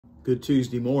Good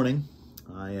Tuesday morning.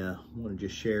 I want to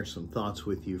just share some thoughts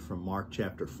with you from Mark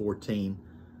chapter 14.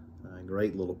 A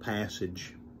great little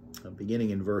passage. Beginning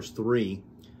in verse 3,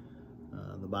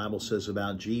 the Bible says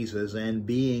about Jesus, "And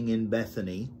being in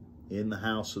Bethany, in the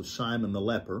house of Simon the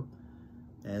leper,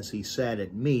 as he sat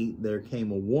at meat, there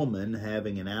came a woman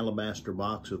having an alabaster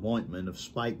box of ointment of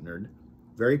spikenard,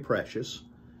 very precious,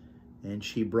 and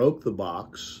she broke the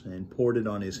box and poured it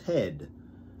on his head.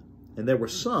 And there were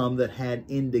some that had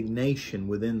indignation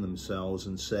within themselves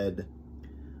and said,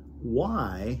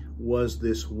 Why was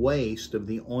this waste of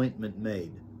the ointment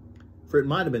made? For it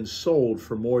might have been sold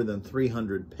for more than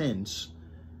 300 pence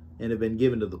and have been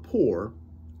given to the poor.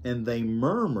 And they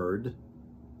murmured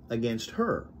against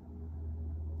her.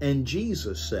 And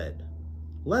Jesus said,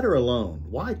 Let her alone.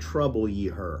 Why trouble ye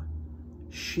her?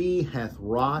 She hath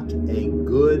wrought a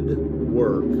good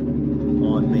work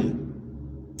on me.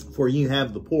 For ye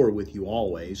have the poor with you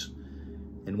always,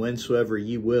 and whensoever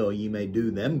ye will, ye may do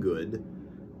them good.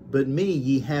 But me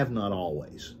ye have not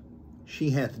always.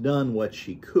 She hath done what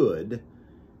she could.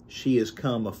 She is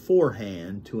come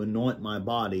aforehand to anoint my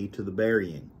body to the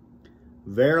burying.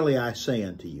 Verily I say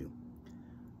unto you,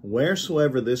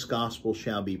 wheresoever this gospel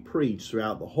shall be preached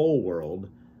throughout the whole world,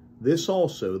 this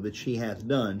also that she hath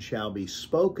done shall be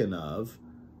spoken of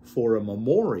for a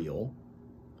memorial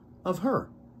of her."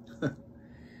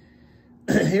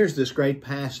 Here's this great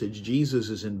passage. Jesus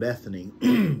is in Bethany.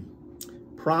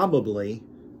 Probably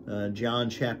John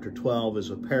chapter 12 is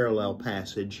a parallel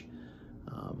passage.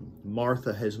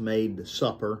 Martha has made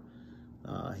supper.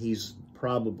 He's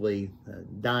probably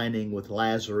dining with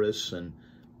Lazarus and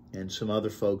some other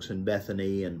folks in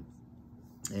Bethany, and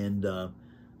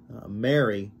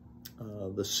Mary,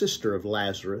 the sister of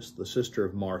Lazarus, the sister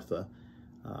of Martha,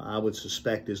 I would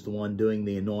suspect is the one doing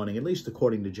the anointing, at least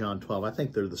according to John 12. I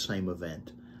think they're the same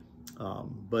event.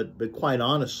 But quite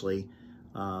honestly,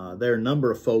 there are a number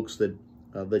of folks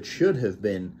that should have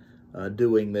been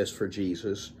doing this for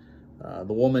Jesus.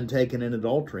 The woman taken in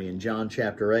adultery in John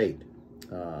chapter 8.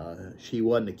 She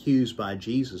wasn't accused by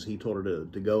Jesus. He told her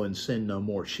to go and sin no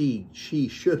more. She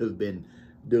should have been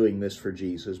doing this for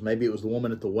Jesus. Maybe it was the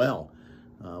woman at the well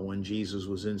when Jesus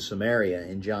was in Samaria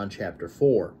in John chapter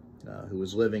 4. Who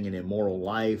was living an immoral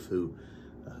life, who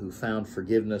found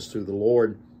forgiveness through the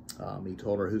Lord. He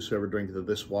told her, "Whosoever drinketh of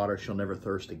this water shall never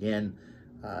thirst again."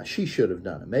 She should have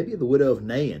done it. Maybe the widow of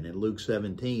Nain in Luke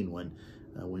 17,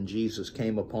 when Jesus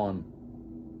came upon,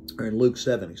 or in Luke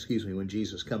 7, excuse me, when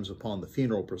Jesus comes upon the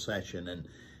funeral procession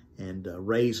and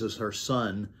raises her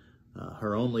son,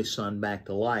 her only son, back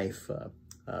to life.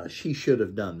 She should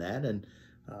have done that. And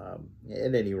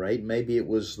at any rate, maybe it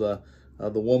was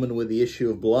the woman with the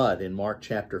issue of blood in Mark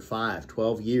chapter 5.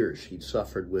 12 years she'd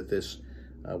suffered with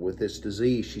this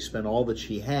disease. She spent all that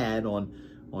she had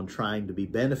on trying to be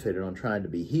benefited, on trying to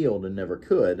be healed, and never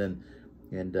could.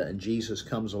 And Jesus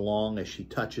comes along as she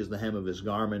touches the hem of his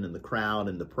garment, and the crowd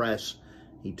and the press,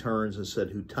 he turns and said,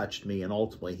 "Who touched me?" And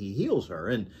ultimately he heals her.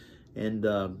 And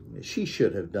she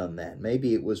should have done that.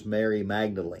 Maybe it was Mary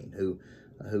Magdalene who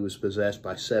was possessed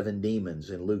by 7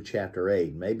 demons in Luke chapter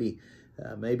 8. Maybe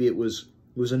it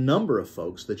was a number of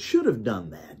folks that should have done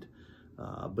that,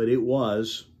 but it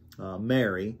was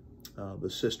Mary, the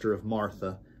sister of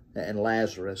Martha and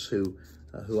Lazarus,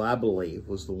 who I believe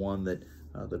was the one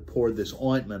that poured this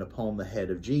ointment upon the head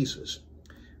of Jesus.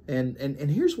 And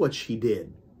here's what she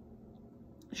did.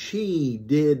 She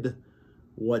did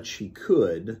what she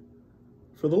could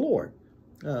for the Lord.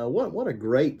 What a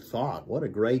great thought! What a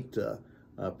great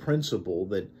principle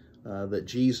that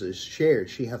Jesus shared.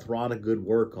 She hath wrought a good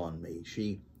work on me.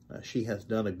 She hath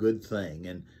done a good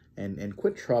thing, and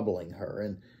quit troubling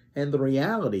her. And the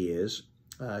reality is,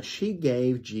 she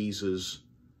gave Jesus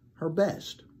her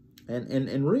best.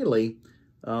 And really,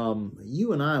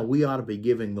 you and I, we ought to be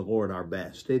giving the Lord our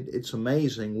best. It's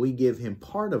amazing. We give him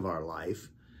part of our life,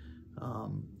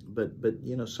 but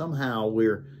you know, somehow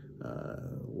we're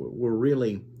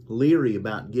really leery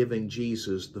about giving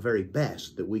Jesus the very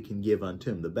best that we can give unto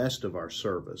him, the best of our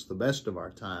service, the best of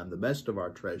our time, the best of our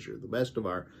treasure, the best of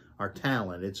our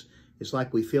talent. It's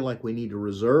like we feel like we need to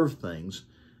reserve things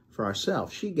for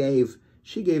ourselves. She gave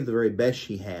the very best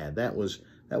she had. That was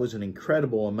an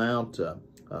incredible amount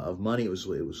of money. It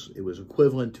was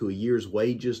equivalent to a year's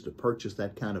wages to purchase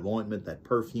that kind of ointment, that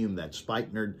perfume, that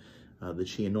spikenard that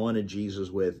she anointed Jesus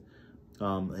with,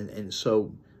 and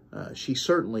so. She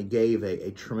certainly gave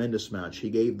a tremendous amount. She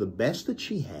gave the best that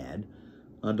she had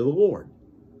unto the Lord.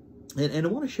 And I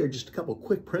want to share just a couple of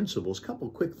quick principles, a couple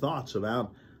of quick thoughts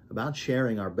about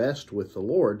sharing our best with the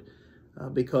Lord,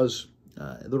 because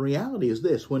the reality is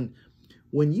this: when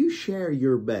you share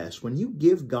your best, when you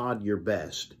give God your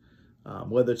best,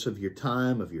 whether it's of your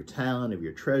time, of your talent, of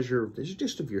your treasure, it's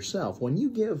just of yourself. When you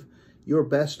give your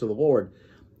best to the Lord,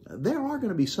 there are going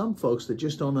to be some folks that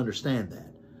just don't understand that.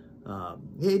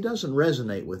 It doesn't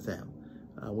resonate with them.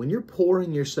 When you're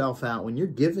pouring yourself out, when you're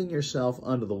giving yourself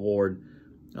unto the Lord,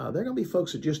 there are going to be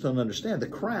folks that just don't understand. The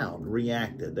crowd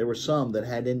reacted. There were some that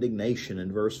had indignation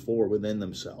in verse 4 within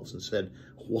themselves and said,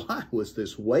 why was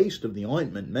this waste of the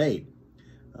ointment made?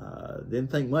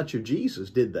 Didn't think much of Jesus,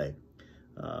 did they?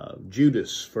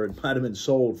 Judas, for it might have been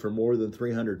sold for more than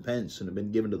 300 pence and have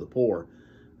been given to the poor.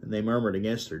 And they murmured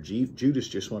against her. Judas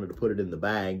just wanted to put it in the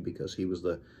bag because he was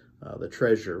the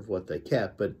treasure of what they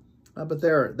kept. But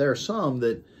there are some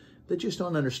that just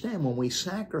don't understand when we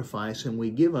sacrifice and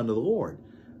we give unto the Lord.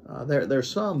 There are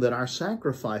some that our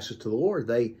sacrifices to the Lord,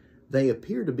 they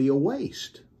appear to be a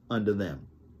waste unto them.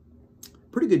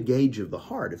 Pretty good gauge of the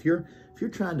heart. If you're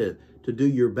trying to do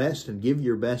your best and give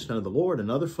your best unto the Lord, and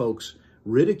other folks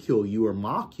ridicule you or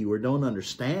mock you or don't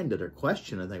understand it or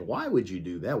question and think, why would you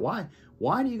do that? Why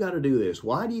do you got to do this?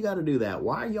 Why do you got to do that?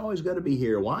 Why you always got to be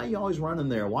here? Why are you always running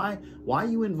there? Why are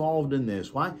you involved in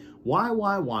this? Why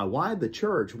the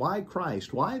church? Why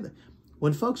Christ?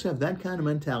 When folks have that kind of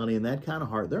mentality and that kind of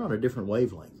heart, they're on a different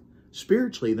wavelength.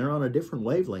 Spiritually, they're on a different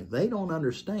wavelength. They don't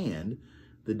understand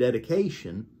the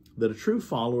dedication that a true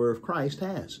follower of Christ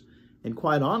has. And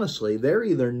quite honestly, they're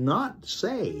either not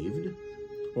saved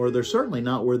or they're certainly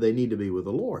not where they need to be with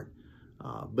the Lord.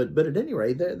 But at any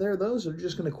rate, there are those that are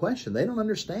just going to question. They don't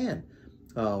understand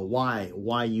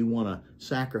why you want to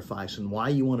sacrifice and why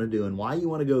you want to do and why you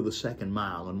want to go the second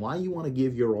mile and why you want to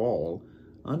give your all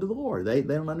unto the Lord. They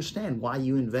don't understand why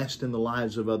you invest in the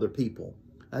lives of other people.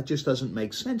 That just doesn't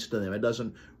make sense to them. It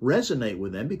doesn't resonate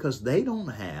with them because they don't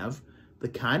have the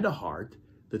kind of heart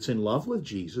that's in love with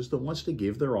Jesus that wants to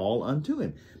give their all unto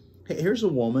him. Here's a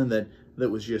woman that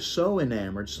was just so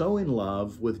enamored, so in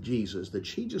love with Jesus that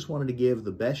she just wanted to give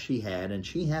the best she had, and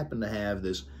she happened to have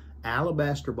this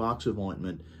alabaster box of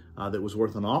ointment that was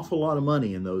worth an awful lot of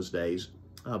money in those days,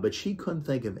 but she couldn't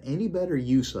think of any better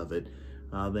use of it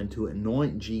than to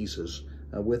anoint Jesus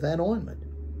with that ointment.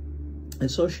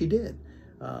 And so she did.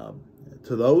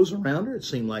 To those around her, it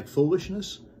seemed like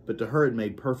foolishness, but to her it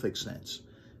made perfect sense.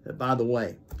 By the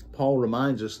way, Paul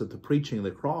reminds us that the preaching of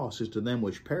the cross is to them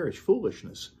which perish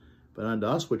foolishness, but unto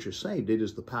us which are saved, it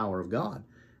is the power of God.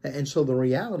 And so the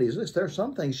reality is this: there are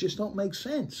some things just don't make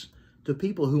sense to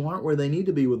people who aren't where they need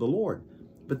to be with the Lord,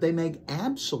 but they make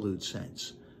absolute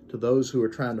sense to those who are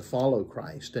trying to follow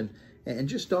Christ. And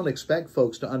just don't expect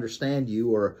folks to understand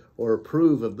you or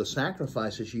approve of the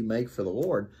sacrifices you make for the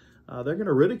Lord. They're going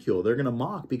to ridicule, they're going to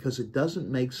mock because it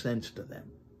doesn't make sense to them.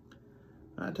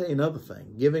 I'll tell you another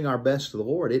thing. Giving our best to the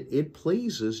Lord, it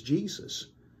pleases Jesus.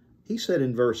 He said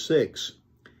in verse 6,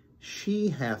 she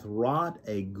hath wrought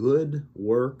a good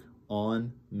work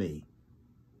on me.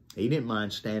 He didn't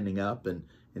mind standing up and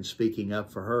speaking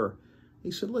up for her. He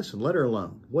said, listen, let her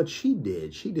alone. What she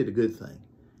did a good thing.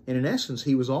 And in essence,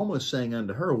 he was almost saying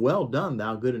unto her, well done,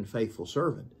 thou good and faithful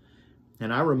servant.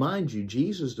 And I remind you,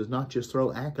 Jesus does not just throw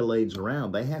accolades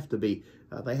around. They have to be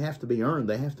earned.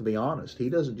 They have to be honest. He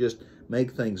doesn't just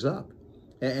make things up.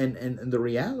 And the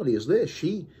reality is this: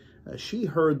 she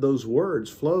heard those words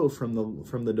flow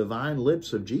from the divine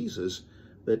lips of Jesus,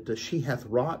 that she hath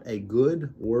wrought a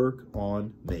good work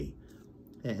on me.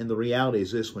 And the reality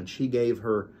is this: when she gave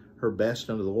her best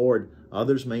unto the Lord,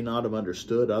 others may not have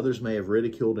understood, others may have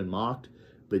ridiculed and mocked,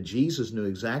 but Jesus knew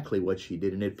exactly what she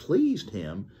did, and it pleased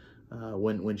him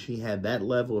when she had that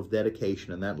level of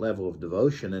dedication and that level of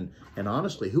devotion. And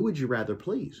honestly, who would you rather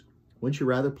please? Wouldn't you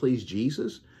rather please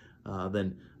Jesus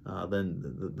than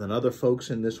other folks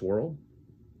in this world?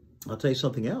 I'll tell you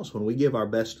something else. When we give our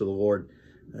best to the Lord,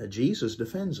 Jesus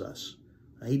defends us.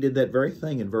 He did that very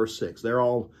thing in verse 6. They're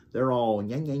all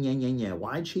yeah.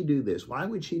 Why'd she do this? Why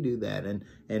would she do that?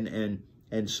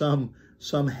 And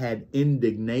some had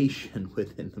indignation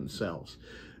within themselves.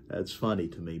 That's funny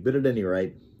to me. But at any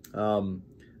rate,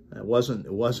 it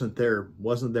wasn't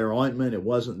their ointment. It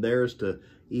wasn't theirs to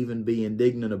even be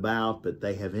indignant about, but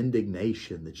they have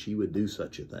indignation that she would do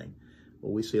such a thing.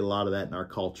 Well, we see a lot of that in our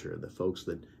culture. The folks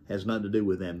that has nothing to do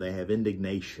with them, they have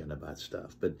indignation about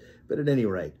stuff. But at any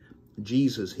rate,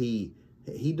 Jesus, he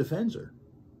defends her.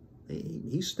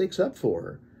 He sticks up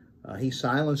for her. He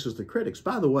silences the critics.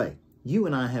 By the way, you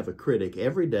and I have a critic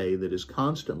every day that is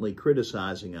constantly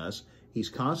criticizing us. He's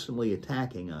constantly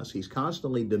attacking us. He's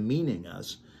constantly demeaning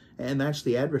us. And that's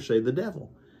the adversary, the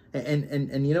devil.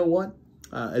 And you know what?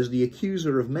 As the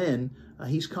accuser of men,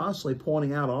 he's constantly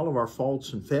pointing out all of our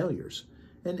faults and failures.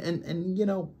 And you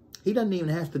know, he doesn't even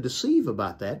have to deceive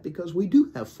about that, because we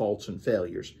do have faults and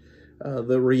failures.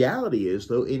 The reality is,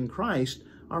 though, in Christ,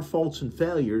 our faults and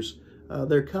failures,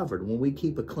 they're covered. When we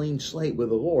keep a clean slate with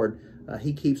the Lord,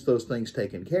 He keeps those things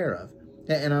taken care of.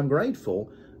 And I'm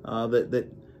grateful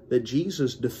that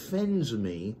Jesus defends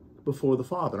me before the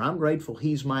Father. I'm grateful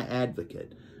He's my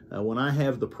advocate. When I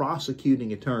have the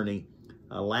prosecuting attorney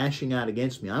lashing out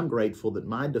against me, I'm grateful that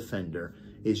my defender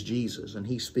is Jesus, and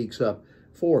He speaks up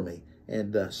for me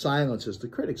and silences the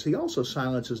critics. He also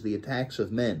silences the attacks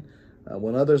of men.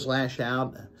 When others lash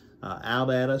out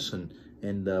at us, and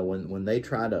when they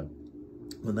try to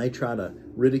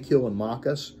ridicule and mock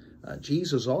us,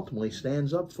 Jesus ultimately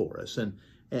stands up for us.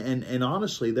 And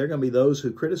honestly, there are going to be those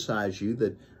who criticize you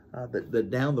that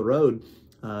down the road,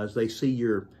 as they see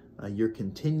your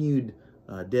continued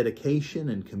dedication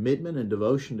and commitment and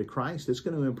devotion to Christ, it's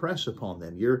going to impress upon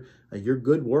them. Your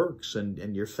good works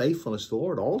and your faithfulness to the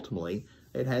Lord, ultimately,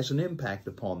 it has an impact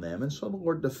upon them. And so the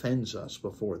Lord defends us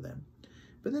before them.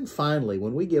 But then finally,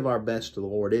 when we give our best to the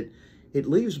Lord, it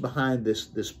leaves behind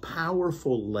this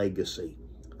powerful legacy.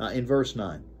 In verse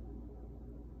 9,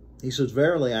 He says,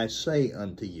 "Verily I say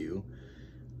unto you,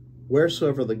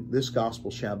 wheresoever this gospel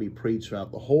shall be preached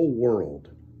throughout the whole world,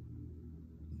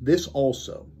 this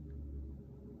also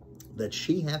that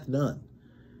she hath done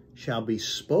shall be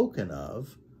spoken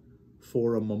of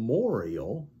for a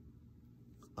memorial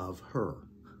of her."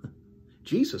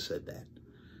 Jesus said that.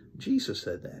 Jesus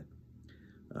said that.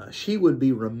 She would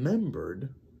be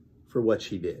remembered for what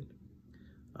she did.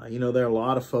 There are a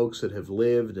lot of folks that have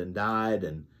lived and died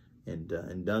and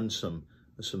done some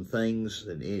things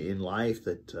in life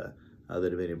that have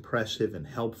been impressive and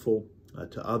helpful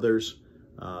to others.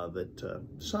 That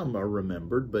some are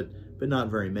remembered, but not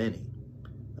very many.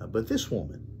 But this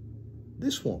woman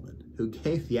who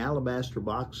gave the alabaster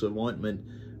box of ointment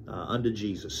unto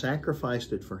Jesus,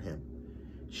 sacrificed it for Him,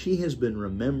 she has been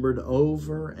remembered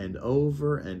over and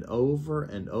over and over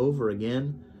and over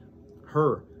again.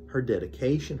 Her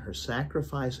dedication, her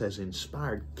sacrifice has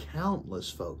inspired countless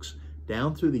folks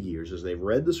down through the years as they've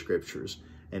read the Scriptures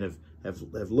and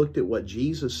have looked at what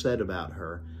Jesus said about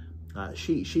her.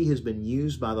 She has been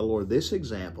used by the Lord, this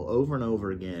example, over and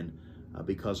over again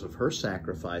because of her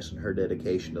sacrifice and her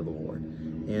dedication to the Lord.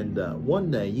 And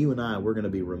one day, you and I, we're going to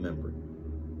be remembered.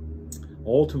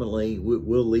 Ultimately,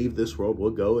 we'll leave this world. We'll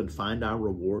go and find our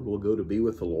reward. We'll go to be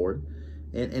with the Lord.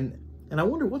 And I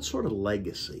wonder, what sort of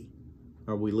legacy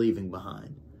are we leaving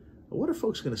behind? What are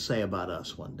folks going to say about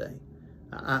us one day?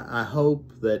 I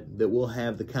hope that we'll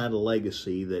have the kind of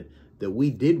legacy that we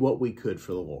did what we could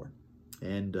for the Lord.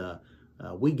 And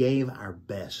we gave our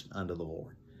best unto the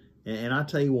Lord. And I'll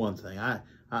tell you one thing.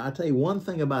 I'll tell you one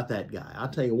thing about that guy. I'll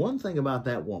tell you one thing about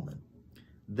that woman.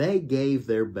 They gave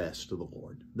their best to the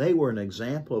Lord. They were an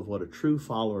example of what a true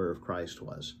follower of Christ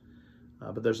was.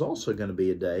 But there's also going to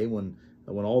be a day when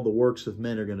all the works of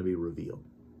men are going to be revealed.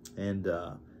 And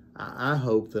I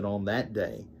hope that on that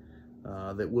day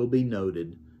that we'll be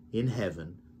noted in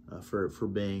heaven for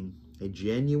being a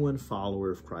genuine follower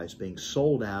of Christ, being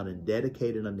sold out and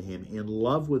dedicated unto Him, in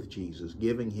love with Jesus,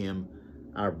 giving Him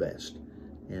our best.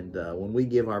 And when we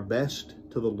give our best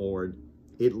to the Lord,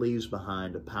 it leaves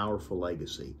behind a powerful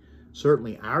legacy.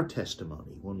 Certainly our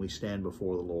testimony when we stand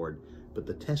before the Lord, but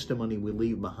the testimony we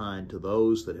leave behind to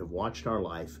those that have watched our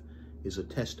life is a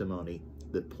testimony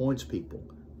that points people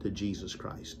to Jesus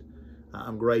Christ.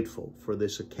 I'm grateful for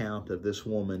this account of this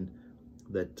woman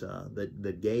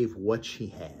that gave what she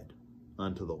had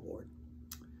unto the Lord.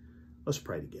 Let's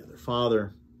pray together.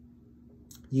 Father,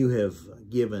 You have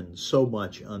given so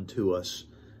much unto us.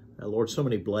 Lord, so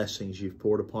many blessings You've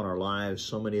poured upon our lives.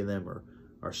 So many of them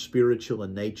are spiritual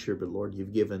in nature, but Lord,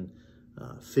 You've given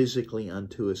physically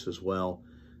unto us as well.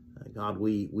 God,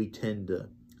 we tend to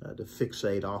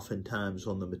fixate oftentimes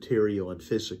on the material and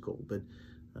physical, but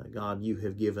God, You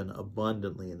have given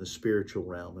abundantly in the spiritual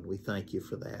realm, and we thank You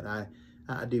for that.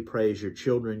 I do pray as Your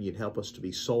children, You'd help us to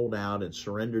be sold out and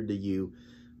surrendered to You.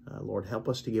 Lord, help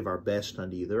us to give our best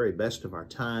unto You, the very best of our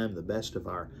time, the best of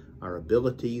our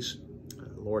abilities.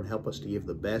 Lord, help us to give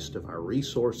the best of our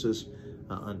resources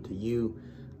unto You.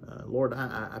 Lord,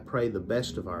 I pray the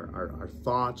best of our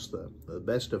thoughts, the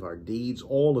best of our deeds,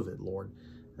 all of it, Lord,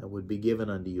 would be given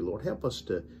unto You. Lord, help us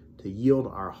to yield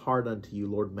our heart unto You.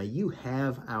 Lord, may You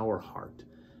have our heart.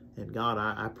 And God,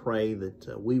 I pray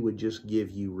that we would just give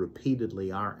You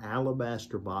repeatedly our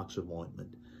alabaster box of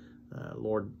ointment.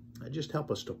 Lord, just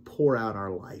help us to pour out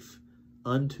our life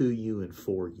unto You and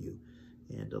for You.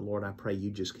 And Lord, I pray You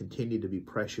just continue to be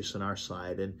precious in our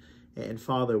sight. And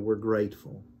Father, we're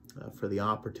grateful for the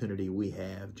opportunity we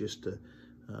have just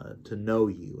to know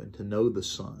You and to know the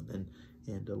Son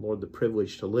and Lord, the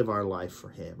privilege to live our life for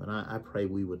him. And I pray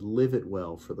we would live it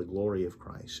well for the glory of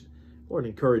Christ. Lord,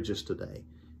 encourage us today.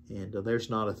 And there's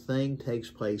not a thing takes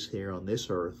place here on this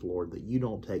earth, Lord, that you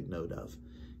don't take note of.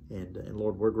 And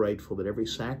Lord, we're grateful that every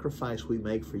sacrifice we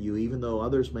make for you, even though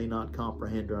others may not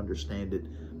comprehend or understand it,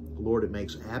 Lord, it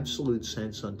makes absolute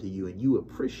sense unto you, and you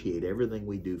appreciate everything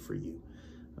we do for you.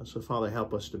 So, Father,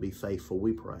 help us to be faithful,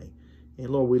 we pray. And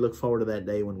Lord, we look forward to that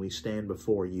day when we stand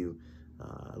before you,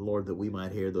 Lord, that we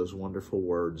might hear those wonderful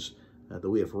words, that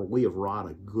we have wrought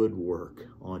a good work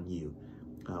on you.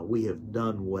 We have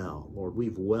done well. Lord,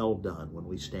 we've well done when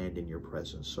we stand in your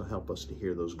presence. So help us to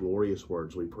hear those glorious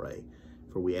words, we pray.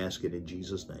 For we ask it in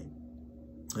Jesus' name.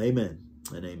 Amen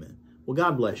and amen. Well,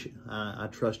 God bless you. I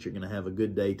trust you're going to have a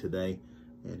good day today,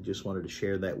 and just wanted to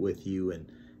share that with you.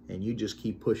 And you just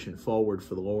keep pushing forward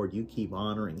for the Lord. You keep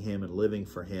honoring him and living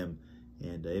for him,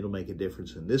 and it'll make a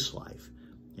difference in this life,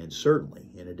 and certainly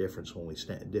in a difference when we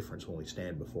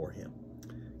stand before him.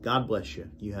 God bless you.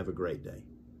 You have a great day.